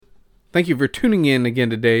Thank you for tuning in again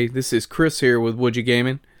today. This is Chris here with Would You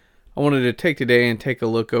Gaming. I wanted to take today and take a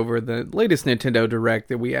look over the latest Nintendo Direct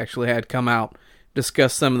that we actually had come out,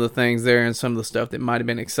 discuss some of the things there and some of the stuff that might have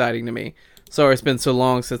been exciting to me. Sorry it's been so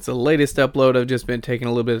long since the latest upload. I've just been taking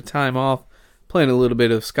a little bit of time off, playing a little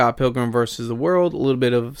bit of Scott Pilgrim vs. the World, a little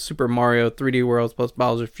bit of Super Mario 3D Worlds plus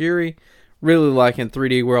Bowser's Fury. Really liking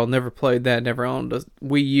 3D World, never played that, never owned a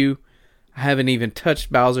Wii U. I haven't even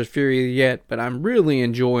touched Bowser's Fury yet, but I'm really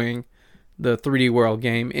enjoying the 3D World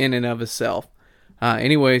game in and of itself.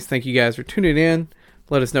 Anyways, thank you guys for tuning in.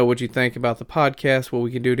 Let us know what you think about the podcast, what we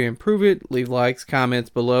can do to improve it. Leave likes, comments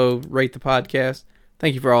below, rate the podcast.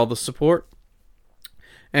 Thank you for all the support.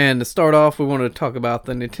 And to start off, we wanted to talk about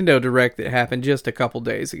the Nintendo Direct that happened just a couple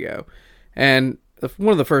days ago. And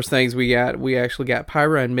one of the first things we actually got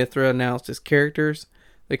Pyra and Mythra announced as characters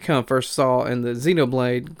that first saw in the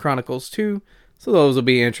Xenoblade Chronicles 2. So those will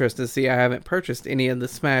be interesting to see. I haven't purchased any of the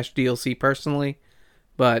Smash DLC personally,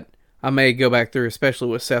 but I may go back through, especially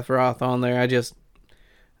with Sephiroth on there.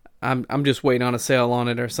 I'm just waiting on a sale on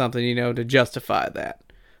it or something, to justify that.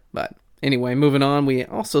 But anyway, moving on, we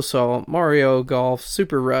also saw Mario Golf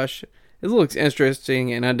Super Rush. It looks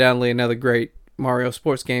interesting and undoubtedly another great Mario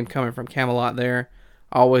sports game coming from Camelot there.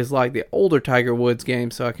 I always like the older Tiger Woods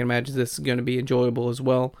games, so I can imagine this is going to be enjoyable as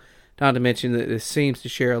well. Not to mention that this seems to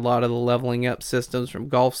share a lot of the leveling up systems from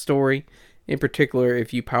Golf Story. In particular,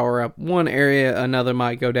 if you power up one area, another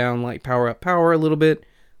might go down, like power up power a little bit.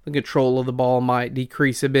 The control of the ball might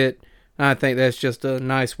decrease a bit. And I think that's just a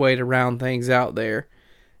nice way to round things out there.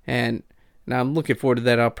 And I'm looking forward to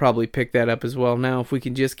that. I'll probably pick that up as well. Now, if we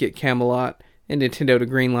can just get Camelot and Nintendo to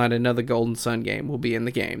greenlight another Golden Sun game, we'll be in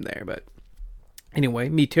the game there. But anyway,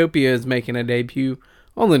 Miitopia is making a debut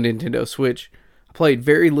on the Nintendo Switch. I played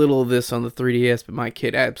very little of this on the 3DS, but my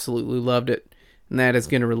kid absolutely loved it. And that is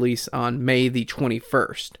going to release on May the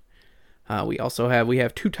 21st. We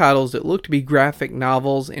have two titles that look to be graphic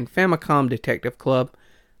novels in Famicom Detective Club.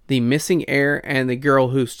 The Missing Heir and The Girl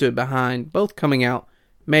Who Stood Behind, both coming out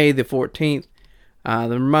May the 14th. They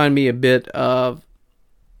remind me a bit of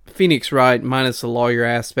Phoenix Wright minus the lawyer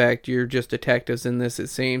aspect. You're just detectives in this, it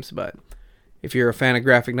seems. But if you're a fan of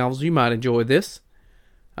graphic novels, you might enjoy this.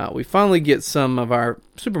 We finally get some of our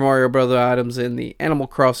Super Mario Bros. Items in the Animal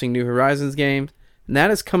Crossing New Horizons game, and that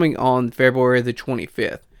is coming on February the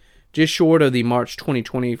 25th, just short of the March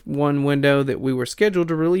 2021 window that we were scheduled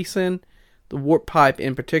to release in. The Warp Pipe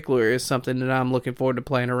in particular is something that I'm looking forward to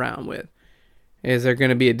playing around with. Is there going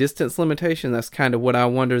to be a distance limitation? That's kind of what I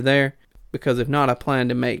wonder there, because if not, I plan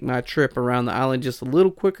to make my trip around the island just a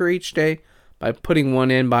little quicker each day by putting one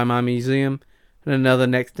in by my museum and another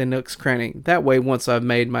next to Nook's Cranny. That way, once I've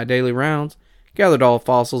made my daily rounds, gathered all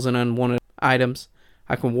fossils and unwanted items,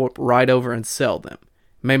 I can warp right over and sell them.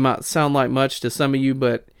 It may not sound like much to some of you,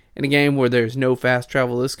 but in a game where there's no fast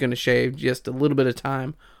travel, this is going to shave just a little bit of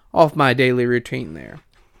time off my daily routine there.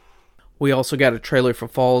 We also got a trailer for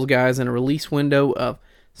Falls Guys and a release window of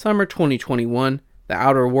summer 2021. The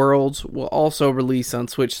Outer Worlds will also release on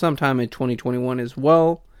Switch sometime in 2021 as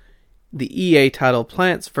well. The EA title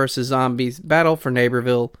Plants vs. Zombies Battle for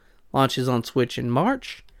Neighborville launches on Switch in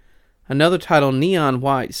March. Another title, Neon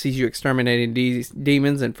White, sees you exterminating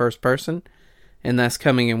demons in first person, and that's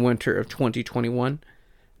coming in winter of 2021.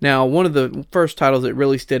 Now, one of the first titles that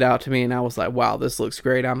really stood out to me, and I was like, wow, this looks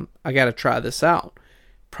great. I got to try this out.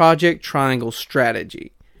 Project Triangle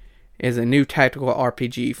Strategy is a new tactical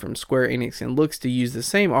RPG from Square Enix and looks to use the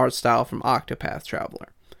same art style from Octopath Traveler.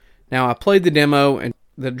 Now, I played the demo and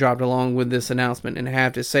that dropped along with this announcement, and I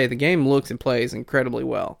have to say the game looks and plays incredibly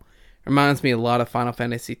well. It reminds me a lot of Final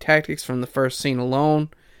Fantasy Tactics from the first scene alone.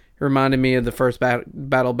 It reminded me of the first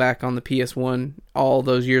battle back on the PS1 all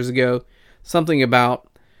those years ago. Something about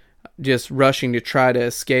just rushing to try to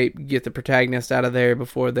escape, get the protagonist out of there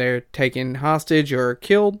before they're taken hostage or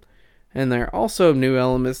killed. And there are also new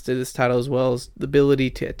elements to this title as well as the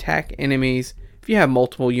ability to attack enemies. If you have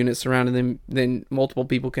multiple units surrounding them, then multiple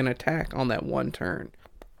people can attack on that one turn.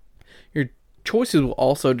 Your choices will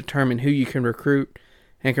also determine who you can recruit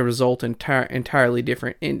and can result in entirely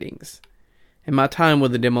different endings. In my time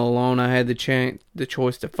with the demo alone, I had the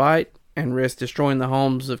choice to fight and risk destroying the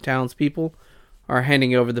homes of townspeople or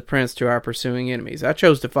handing over the prince to our pursuing enemies. I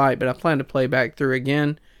chose to fight, but I plan to play back through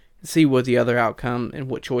again and see what the other outcome and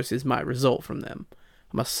what choices might result from them.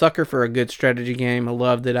 I'm a sucker for a good strategy game, a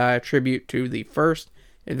love that I attribute to the first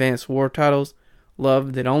Advanced War titles,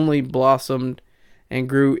 love that only blossomed and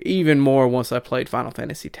grew even more once I played Final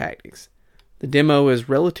Fantasy Tactics. The demo is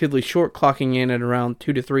relatively short, clocking in at around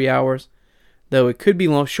 2 to 3 hours, though it could be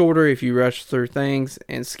shorter if you rush through things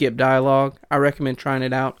and skip dialogue. I recommend trying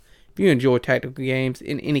it out if you enjoy tactical games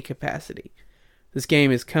in any capacity. This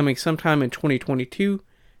game is coming sometime in 2022,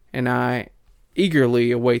 and I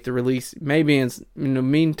eagerly await the release. Maybe in the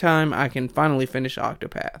meantime, I can finally finish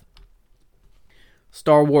Octopath.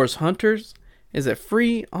 Star Wars Hunters is a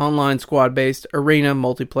free online squad-based arena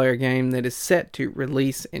multiplayer game that is set to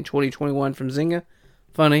release in 2021 from Zynga.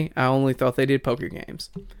 Funny, I only thought they did poker games.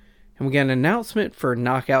 And we got an announcement for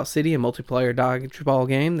Knockout City, a multiplayer dodgeball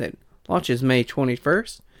game that launches May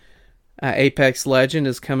 21st. Apex Legend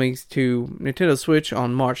is coming to Nintendo Switch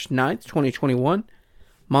on March 9th, 2021.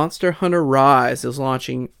 Monster Hunter Rise is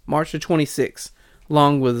launching March the 26th,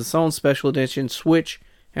 along with its own special edition Switch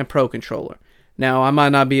and Pro Controller. Now, I might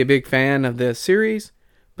not be a big fan of this series,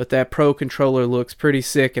 but that Pro Controller looks pretty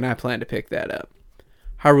sick, and I plan to pick that up.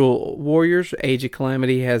 Hyrule Warriors Age of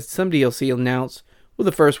Calamity has some DLC announced, with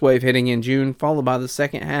the first wave hitting in June, followed by the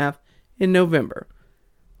second half in November.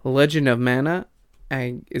 Legend of Mana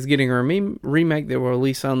is getting a remake that will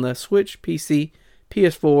release on the Switch, PC,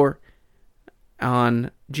 PS4 on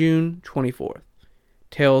June 24th.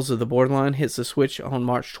 Tales of the Borderline hits the Switch on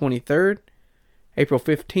March 23rd. April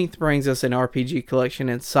 15th brings us an RPG collection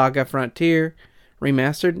in Saga Frontier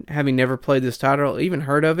Remastered. Having never played this title or even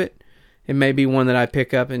heard of it, it may be one that I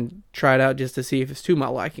pick up and try it out just to see if it's to my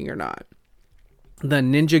liking or not. The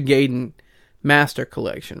Ninja Gaiden Master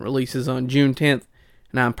Collection releases on June 10th,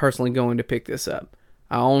 and I'm personally going to pick this up.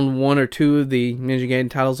 I own one or two of the Ninja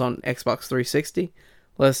Gaiden titles on Xbox 360.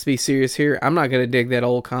 Let's be serious here. I'm not going to dig that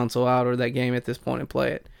old console out or that game at this point and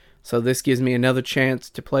play it. So this gives me another chance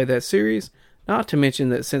to play that series. Not to mention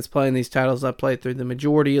that since playing these titles, I played through the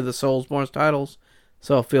majority of the Soulsborne titles,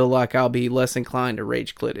 so I feel like I'll be less inclined to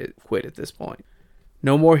rage quit at this point.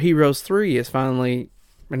 No More Heroes 3 is finally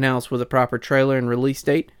announced with a proper trailer and release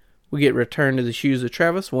date. We get Return to the Shoes of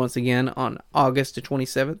Travis once again on August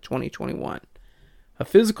 27th, 2021. A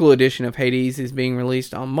physical edition of Hades is being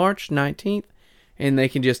released on March 19th, and they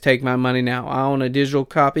can just take my money now. I own a digital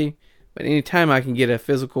copy, but anytime I can get a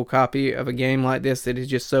physical copy of a game like this that is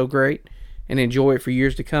just so great and enjoy it for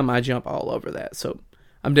years to come, I jump all over that. So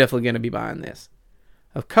I'm definitely going to be buying this.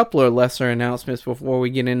 A couple of lesser announcements before we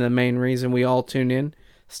get into the main reason we all tuned in.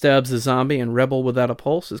 Stubbs the Zombie and Rebel Without a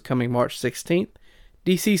Pulse is coming March 16th.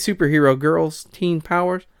 DC Superhero Girls Teen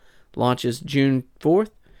Powers launches June 4th,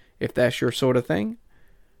 if that's your sort of thing.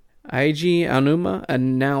 Eiji Aonuma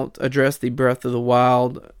addressed the Breath of the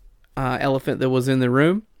Wild elephant that was in the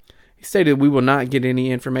room. He stated we will not get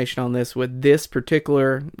any information on this with this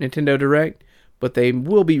particular Nintendo Direct, but they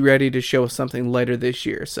will be ready to show us something later this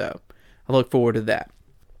year, so I look forward to that.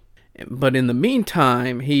 But in the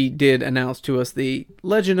meantime, he did announce to us the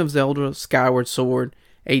Legend of Zelda Skyward Sword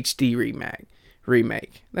HD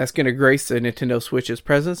remake. That's going to grace the Nintendo Switch's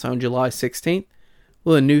presence on July 16th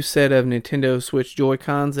with a new set of Nintendo Switch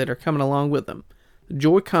Joy-Cons that are coming along with them. The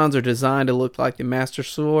Joy-Cons are designed to look like the Master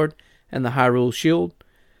Sword and the Hyrule Shield.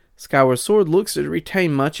 Skyward Sword looks to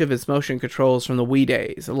retain much of its motion controls from the Wii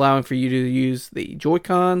days, allowing for you to use the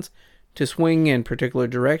Joy-Cons to swing in particular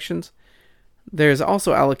directions. There's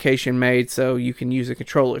also allocation made so you can use a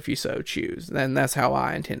controller if you so choose, and that's how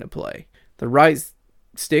I intend to play. The right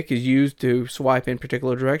stick is used to swipe in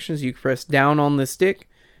particular directions. You press down on the stick,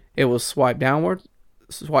 it will swipe downward,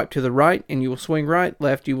 swipe to the right, and you will swing right,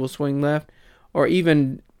 left, you will swing left, or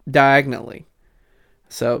even diagonally.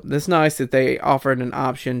 So it's nice that they offered an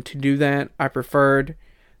option to do that. I preferred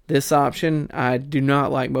this option. I do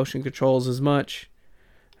not like motion controls as much.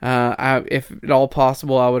 If at all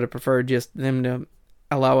possible, I would have preferred just them to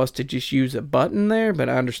allow us to just use a button there, but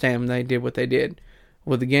I understand they did what they did.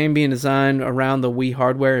 With the game being designed around the Wii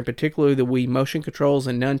hardware, and particularly the Wii motion controls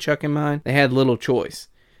and nunchuck in mind, they had little choice.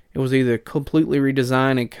 It was either completely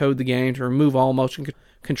redesign and code the game to remove all motion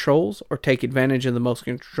controls, or take advantage of the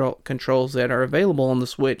motion controls that are available on the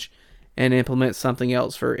Switch and implement something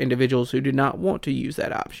else for individuals who do not want to use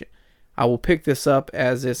that option. I will pick this up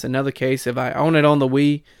as it's another case if I own it on the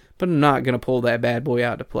Wii, but I'm not going to pull that bad boy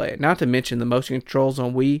out to play it. Not to mention the motion controls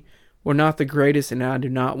on Wii were not the greatest, and I do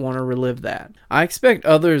not want to relive that. I expect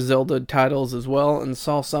other Zelda titles as well, and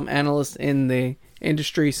saw some analysts in the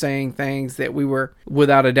industry saying things that we were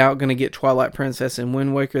without a doubt going to get Twilight Princess and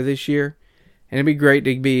Wind Waker this year. And it'd be great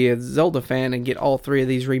to be a Zelda fan and get all three of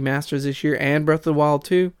these remasters this year, and Breath of the Wild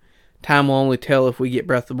 2. Time will only tell if we get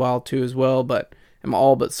Breath of the Wild 2 as well, but I'm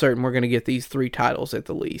all but certain we're going to get these three titles at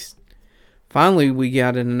the least. Finally, we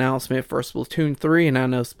got an announcement for Splatoon 3, and I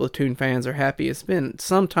know Splatoon fans are happy. It's been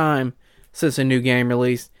some time since a new game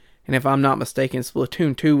released, and if I'm not mistaken,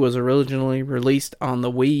 Splatoon 2 was originally released on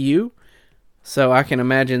the Wii U, so I can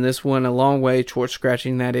imagine this went a long way towards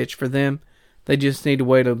scratching that itch for them. They just need to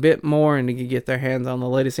wait a bit more and to get their hands on the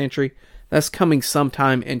latest entry. That's coming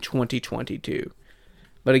sometime in 2022.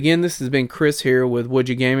 But again, this has been Chris here with Would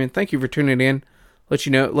You Gaming. Thank you for tuning in.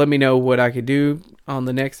 Let me know what I could do on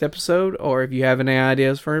the next episode, or if you have any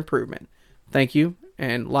ideas for improvement. Thank you,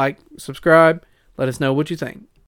 and subscribe. Let us know what you think.